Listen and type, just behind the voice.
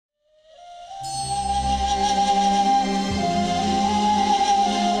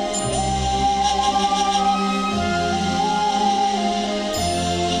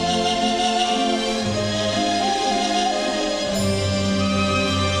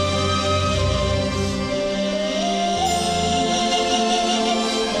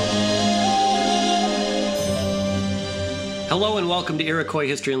welcome to Iroquois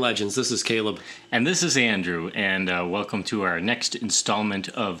History and Legends. This is Caleb. And this is Andrew, and welcome to our next installment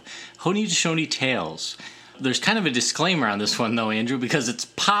of Haudenosaunee Tales. There's kind of a disclaimer on this one, though, Andrew, because it's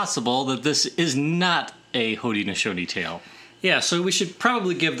possible that this is not a Haudenosaunee tale. Yeah, so we should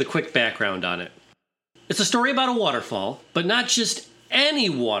probably give the quick background on it. It's a story about a waterfall, but not just any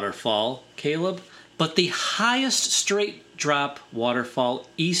waterfall, Caleb, but the highest straight drop waterfall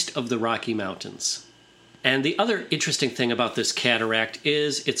east of the Rocky Mountains. And the other interesting thing about this cataract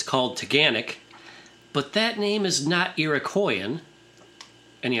is it's called Taughannock, but that name is not Iroquoian.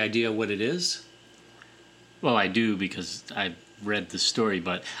 Any idea what it is? Well, I do because I've read the story,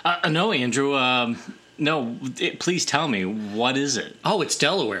 but no, Andrew, please tell me, what is it? Oh, it's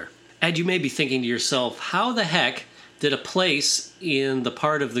Delaware. And you may be thinking to yourself, how the heck did a place in the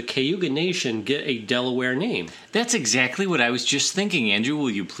part of the Cayuga Nation get a Delaware name? That's exactly what I was just thinking, Andrew. Will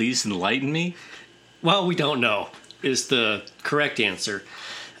you please enlighten me? Well, we don't know, is the correct answer.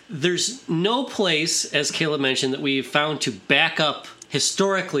 There's no place, as Caleb mentioned, that we've found to back up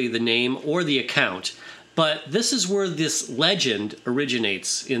historically the name or the account. But this is where this legend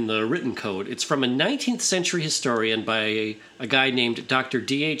originates in the written code. It's from a 19th century historian by a guy named Dr.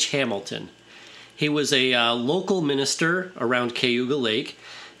 D.H. Hamilton. He was a local minister around Cayuga Lake.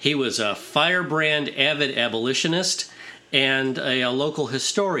 He was a firebrand avid abolitionist and a local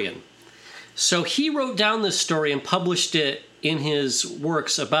historian. So he wrote down this story and published it in his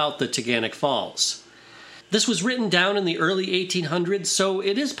works about the Taughannock Falls. This was written down in the early 1800s, so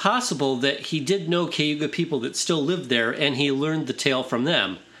it is possible that he did know Cayuga people that still lived there, and he learned the tale from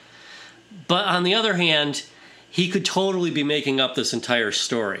them. But on the other hand, he could totally be making up this entire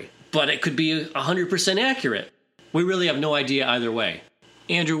story. But it could be 100% accurate. We really have no idea either way.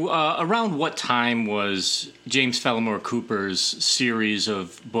 Andrew, around what time was James Fenimore Cooper's series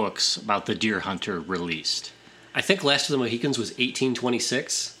of books about the deer hunter released? I think Last of the Mohicans was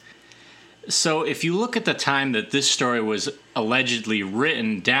 1826. So if you look at the time that this story was allegedly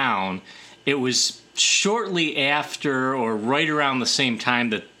written down, it was shortly after or right around the same time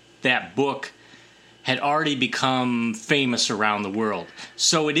that that book had already become famous around the world.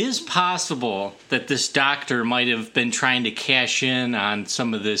 So it is possible that this doctor might have been trying to cash in on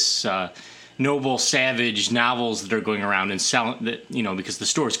some of this noble savage novels that are going around and selling that, because the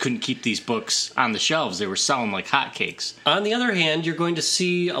stores couldn't keep these books on the shelves. They were selling like hotcakes. On the other hand, you're going to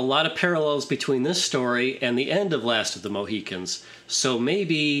see a lot of parallels between this story and the end of Last of the Mohicans. So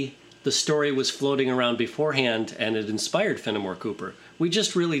maybe the story was floating around beforehand and it inspired Fenimore Cooper. We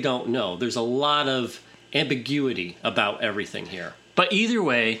just really don't know. There's a lot of ambiguity about everything here. But either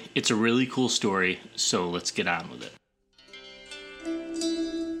way, it's a really cool story, so let's get on with it.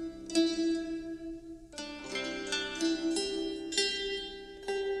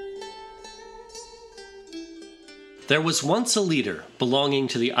 There was once a leader belonging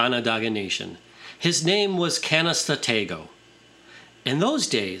to the Onondaga Nation. His name was Taughannock. In those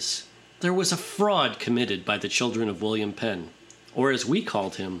days, there was a fraud committed by the children of William Penn, or as we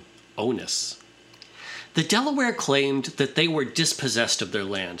called him, Onus. The Delaware claimed that they were dispossessed of their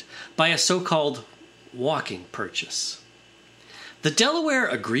land by a so-called walking purchase. The Delaware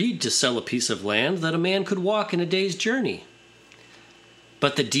agreed to sell a piece of land that a man could walk in a day's journey.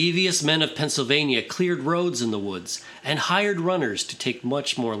 But the devious men of Pennsylvania cleared roads in the woods and hired runners to take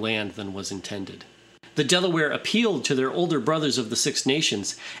much more land than was intended. The Delaware appealed to their older brothers of the Six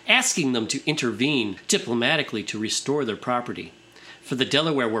Nations, asking them to intervene diplomatically to restore their property. For the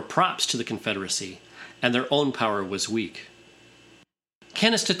Delaware were props to the Confederacy, and their own power was weak.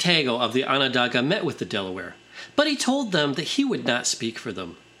 Taughannock of the Onondaga met with the Delaware, but he told them that he would not speak for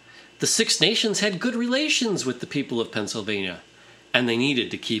them. The Six Nations had good relations with the people of Pennsylvania, and they needed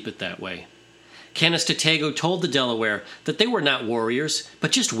to keep it that way. Taughannock told the Delaware that they were not warriors,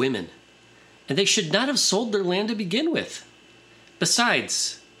 but just women, and they should not have sold their land to begin with.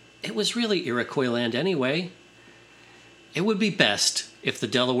 Besides, it was really Iroquois land anyway. It would be best if the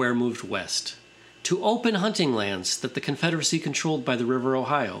Delaware moved west, to open hunting lands that the Confederacy controlled by the River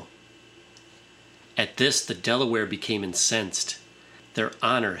Ohio. At this, the Delaware became incensed. Their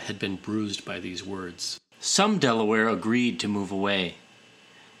honor had been bruised by these words. Some Delaware agreed to move away,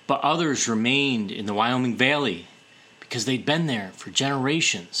 but others remained in the Wyoming Valley because they'd been there for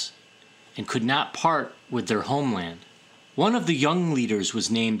generations and could not part with their homeland. One of the young leaders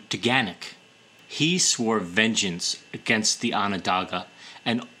was named Taughannock. He swore vengeance against the Onondaga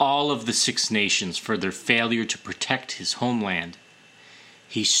and all of the Six Nations for their failure to protect his homeland.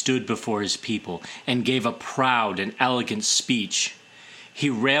 He stood before his people and gave a proud and elegant speech. He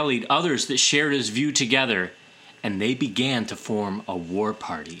rallied others that shared his view together, and they began to form a war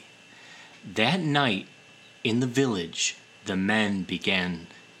party. That night, in the village, the men began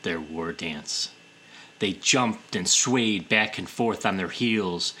their war dance. They jumped and swayed back and forth on their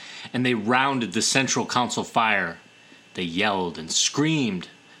heels, and they rounded the central council fire. They yelled and screamed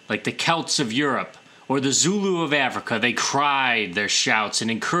like the Celts of Europe or the Zulu of Africa. They cried their shouts and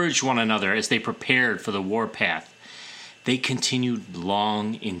encouraged one another as they prepared for the warpath. They continued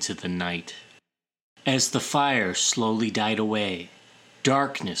long into the night. As the fire slowly died away,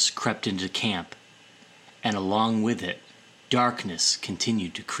 darkness crept into camp, and along with it, darkness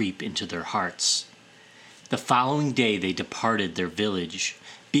continued to creep into their hearts. The following day they departed their village,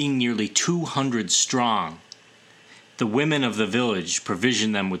 being nearly 200 strong. The women of the village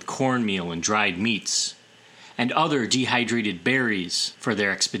provisioned them with cornmeal and dried meats, and other dehydrated berries for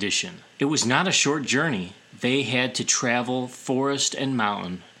their expedition. It was not a short journey. They had to travel forest and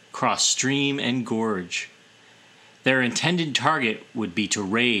mountain, cross stream and gorge. Their intended target would be to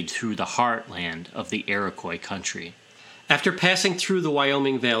raid through the heartland of the Iroquois country. After passing through the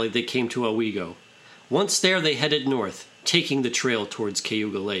Wyoming Valley, they came to Owego. Once there, they headed north, taking the trail towards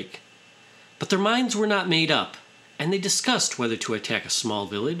Cayuga Lake. But their minds were not made up, and they discussed whether to attack a small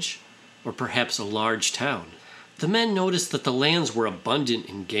village or perhaps a large town. The men noticed that the lands were abundant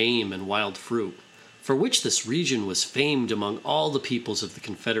in game and wild fruit, for which this region was famed among all the peoples of the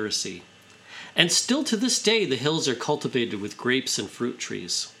Confederacy. And still to this day, the hills are cultivated with grapes and fruit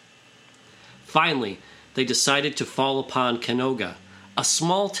trees. Finally, they decided to fall upon Canoga, a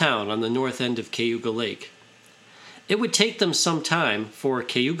small town on the north end of Cayuga Lake. It would take them some time, for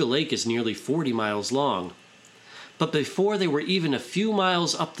Cayuga Lake is nearly 40 miles long. But before they were even a few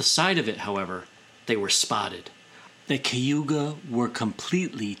miles up the side of it, however, they were spotted. The Cayuga were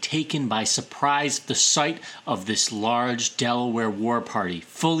completely taken by surprise at the sight of this large Delaware war party,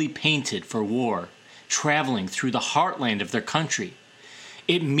 fully painted for war, traveling through the heartland of their country.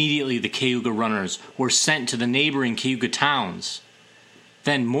 Immediately the Cayuga runners were sent to the neighboring Cayuga towns.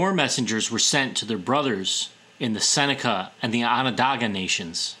 Then more messengers were sent to their brothers in the Seneca and the Onondaga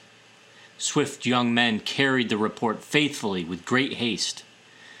nations. Swift young men carried the report faithfully with great haste.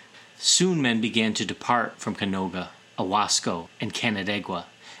 Soon men began to depart from Canoga, Owasco, and Canandaigua,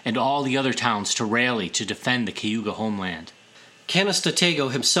 and all the other towns to rally to defend the Cayuga homeland.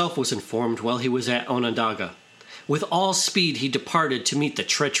 Canistotego himself was informed while he was at Onondaga. With all speed he departed to meet the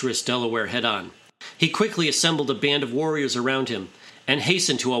treacherous Delaware head-on. He quickly assembled a band of warriors around him, and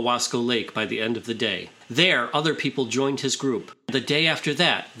hastened to Owasco Lake by the end of the day. There, other people joined his group. The day after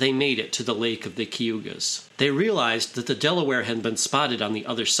that, they made it to the Lake of the Cayugas. They realized that the Delaware had been spotted on the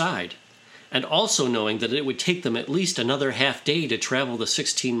other side, and also knowing that it would take them at least another half day to travel the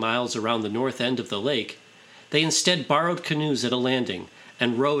 16 miles around the north end of the lake, they instead borrowed canoes at a landing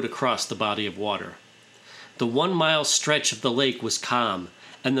and rowed across the body of water. The 1-mile stretch of the lake was calm,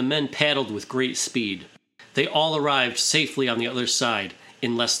 and the men paddled with great speed. They all arrived safely on the other side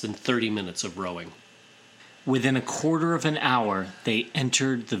in less than 30 minutes of rowing. Within a quarter of an hour, they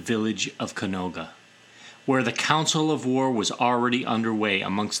entered the village of Canoga, where the council of war was already underway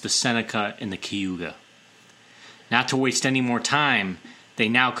amongst the Seneca and the Cayuga. Not to waste any more time, they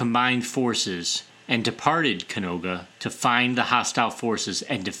now combined forces and departed Canoga to find the hostile forces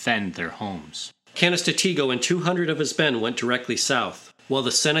and defend their homes. Canistotego and 200 of his men went directly south, while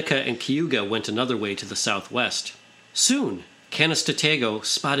the Seneca and Cayuga went another way to the southwest. Soon, Canistotego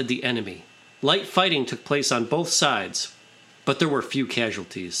spotted the enemy. Light fighting took place on both sides, but there were few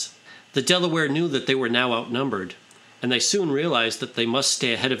casualties. The Delaware knew that they were now outnumbered, and they soon realized that they must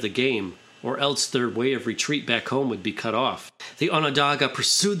stay ahead of the game, or else their way of retreat back home would be cut off. The Onondaga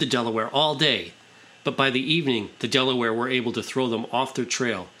pursued the Delaware all day, but by the evening the Delaware were able to throw them off their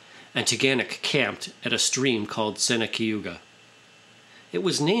trail, and Taughannock camped at a stream called Senecayuga. It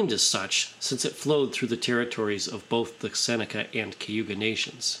was named as such since it flowed through the territories of both the Seneca and Cayuga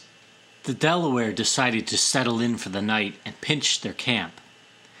nations. The Delaware decided to settle in for the night and pitch their camp.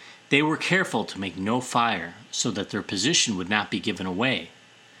 They were careful to make no fire so that their position would not be given away.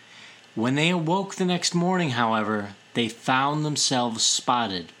 When they awoke the next morning, however, they found themselves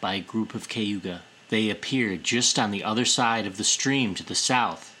spotted by a group of Cayuga. They appeared just on the other side of the stream to the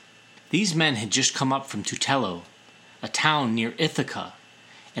south. These men had just come up from Tutelo, a town near Ithaca,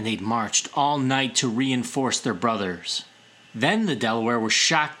 and they'd marched all night to reinforce their brothers. Then the Delaware were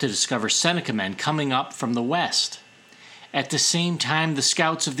shocked to discover Seneca men coming up from the west. At the same time, the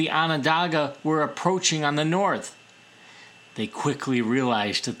scouts of the Onondaga were approaching on the north. They quickly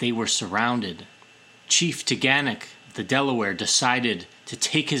realized that they were surrounded. Chief Taughannock of the Delaware decided to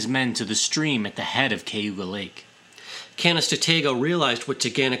take his men to the stream at the head of Cayuga Lake. Canistotego realized what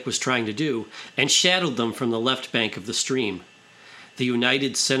Taughannock was trying to do and shadowed them from the left bank of the stream. The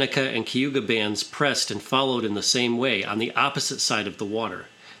united Seneca and Cayuga bands pressed and followed in the same way on the opposite side of the water.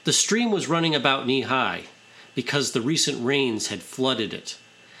 The stream was running about knee-high, because the recent rains had flooded it.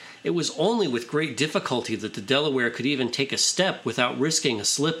 It was only with great difficulty that the Delaware could even take a step without risking a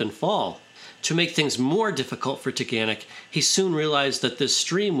slip and fall. To make things more difficult for Taughannock, he soon realized that this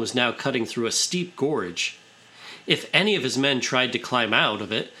stream was now cutting through a steep gorge. If any of his men tried to climb out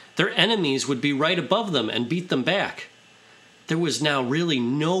of it, their enemies would be right above them and beat them back. There was now really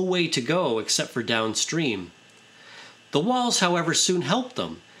no way to go except for downstream. The walls, however, soon helped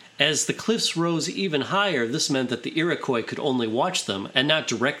them. As the cliffs rose even higher, this meant that the Iroquois could only watch them and not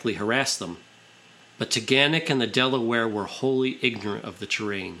directly harass them. But Taughannock and the Delaware were wholly ignorant of the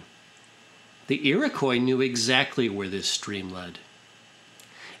terrain. The Iroquois knew exactly where this stream led.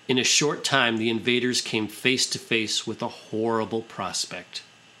 In a short time, the invaders came face to face with a horrible prospect.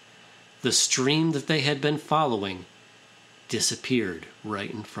 The stream that they had been following disappeared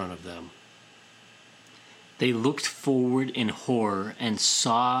right in front of them. They looked forward in horror and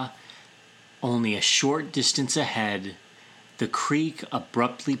saw, only a short distance ahead, the creek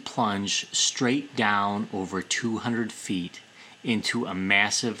abruptly plunge straight down over 200 feet into a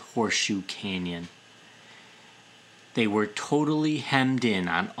massive horseshoe canyon. They were totally hemmed in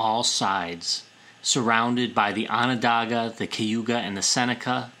on all sides, surrounded by the Onondaga, the Cayuga, and the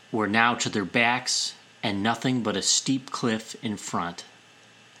Seneca were now to their backs, and nothing but a steep cliff in front.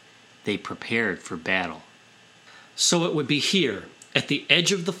 They prepared for battle. So it would be here, at the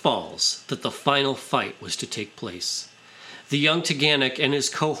edge of the falls, that the final fight was to take place. The young Taughannock and his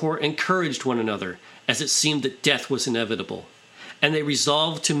cohort encouraged one another, as it seemed that death was inevitable, and they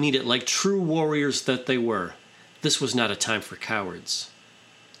resolved to meet it like true warriors that they were. This was not a time for cowards.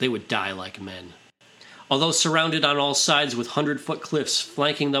 They would die like men. Although surrounded on all sides with 100-foot cliffs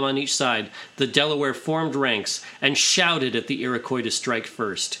flanking them on each side, the Delaware formed ranks and shouted at the Iroquois to strike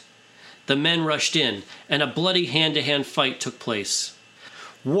first. The men rushed in, and a bloody hand-to-hand fight took place.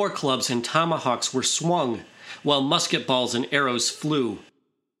 War clubs and tomahawks were swung, while musket balls and arrows flew.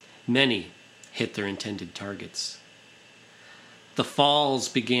 Many hit their intended targets. The falls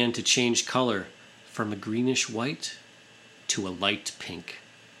began to change color from a greenish white to a light pink.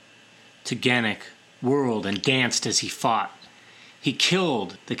 Taughannock whirled and danced as he fought. He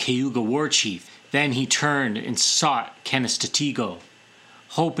killed the Cayuga war chief. Then he turned and sought Canestatigo,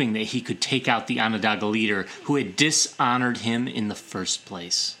 hoping that he could take out the Onondaga leader who had dishonored him in the first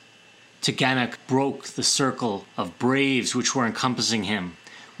place. Taughannock broke the circle of braves which were encompassing him.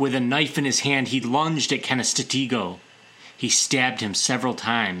 With a knife in his hand, he lunged at Canestatigo. He stabbed him several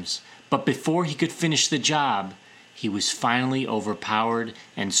times, but before he could finish the job, he was finally overpowered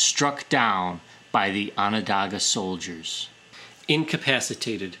and struck down by the Onondaga soldiers.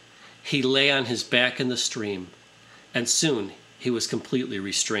 Incapacitated, he lay on his back in the stream, and soon he was completely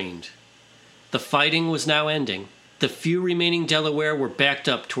restrained. The fighting was now ending. The few remaining Delaware were backed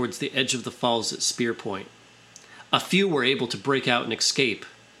up towards the edge of the falls at spear point. A few were able to break out and escape,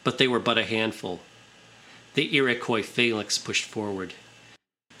 but they were but a handful. The Iroquois phalanx pushed forward.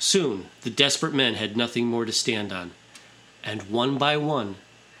 Soon, the desperate men had nothing more to stand on, and one by one,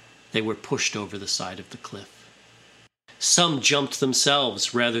 they were pushed over the side of the cliff. Some jumped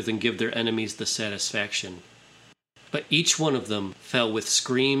themselves rather than give their enemies the satisfaction. But each one of them fell with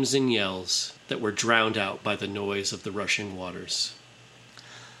screams and yells that were drowned out by the noise of the rushing waters.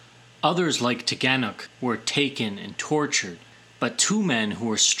 Others, like Taughannock, were taken and tortured, but 2 men who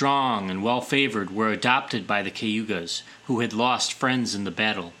were strong and well-favored were adopted by the Cayugas, who had lost friends in the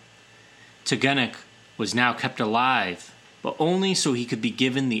battle. Taughannock was now kept alive, but only so he could be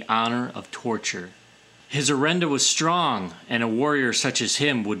given the honor of torture. His Orenda was strong, and a warrior such as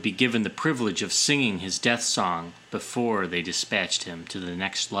him would be given the privilege of singing his death song before they dispatched him to the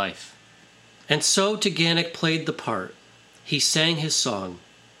next life. And so Taughannock played the part. He sang his song.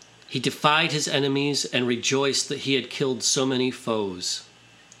 He defied his enemies and rejoiced that he had killed so many foes.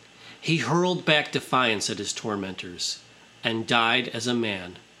 He hurled back defiance at his tormentors and died as a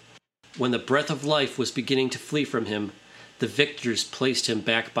man. When the breath of life was beginning to flee from him, the victors placed him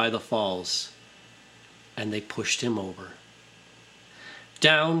back by the falls, and they pushed him over.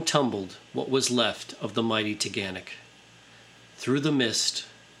 Down tumbled what was left of the mighty Taughannock, through the mist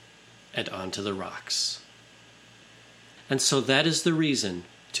and onto the rocks. And so that is the reason,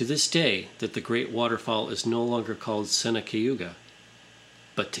 to this day, that the great waterfall is no longer called Senecayuga,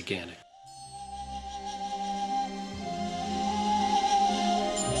 but Taughannock.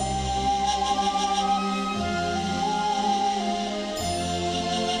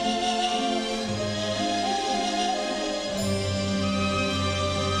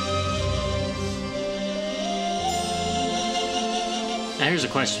 Now here's a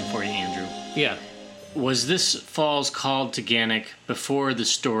question for you, Andrew. Yeah. Was this falls called Taughannock before the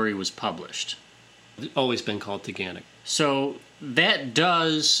story was published? Always been called Taughannock. So that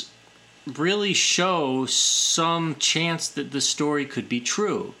does really show some chance that the story could be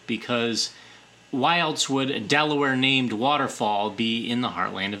true, because why else would a Delaware-named waterfall be in the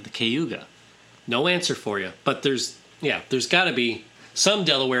heartland of the Cayuga? No answer for you, but there's got to be some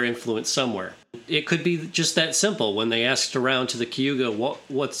Delaware influence somewhere. It could be just that simple. When they asked around to the Cayuga,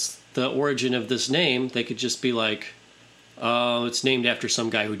 what's the origin of this name, they could just be like, oh, it's named after some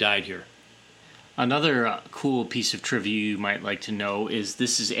guy who died here. Another cool piece of trivia you might like to know is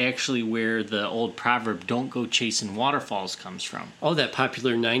this is actually where the old proverb, don't go chasing waterfalls, comes from. Oh, that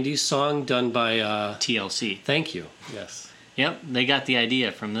popular 90s song done by... TLC. Thank you. Yes. Yep, they got the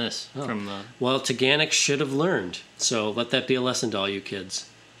idea from this. Oh. Well, Taughannock should have learned, so let that be a lesson to all you kids.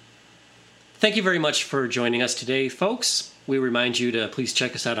 Thank you very much for joining us today, folks. We remind you to please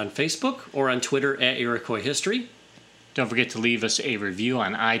check us out on Facebook or on Twitter at Iroquois History. Don't forget to leave us a review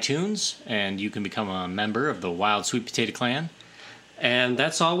on iTunes, and you can become a member of the Wild Sweet Potato Clan. And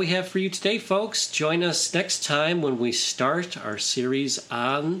that's all we have for you today, folks. Join us next time when we start our series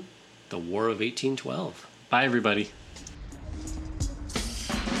on the War of 1812. Bye, everybody.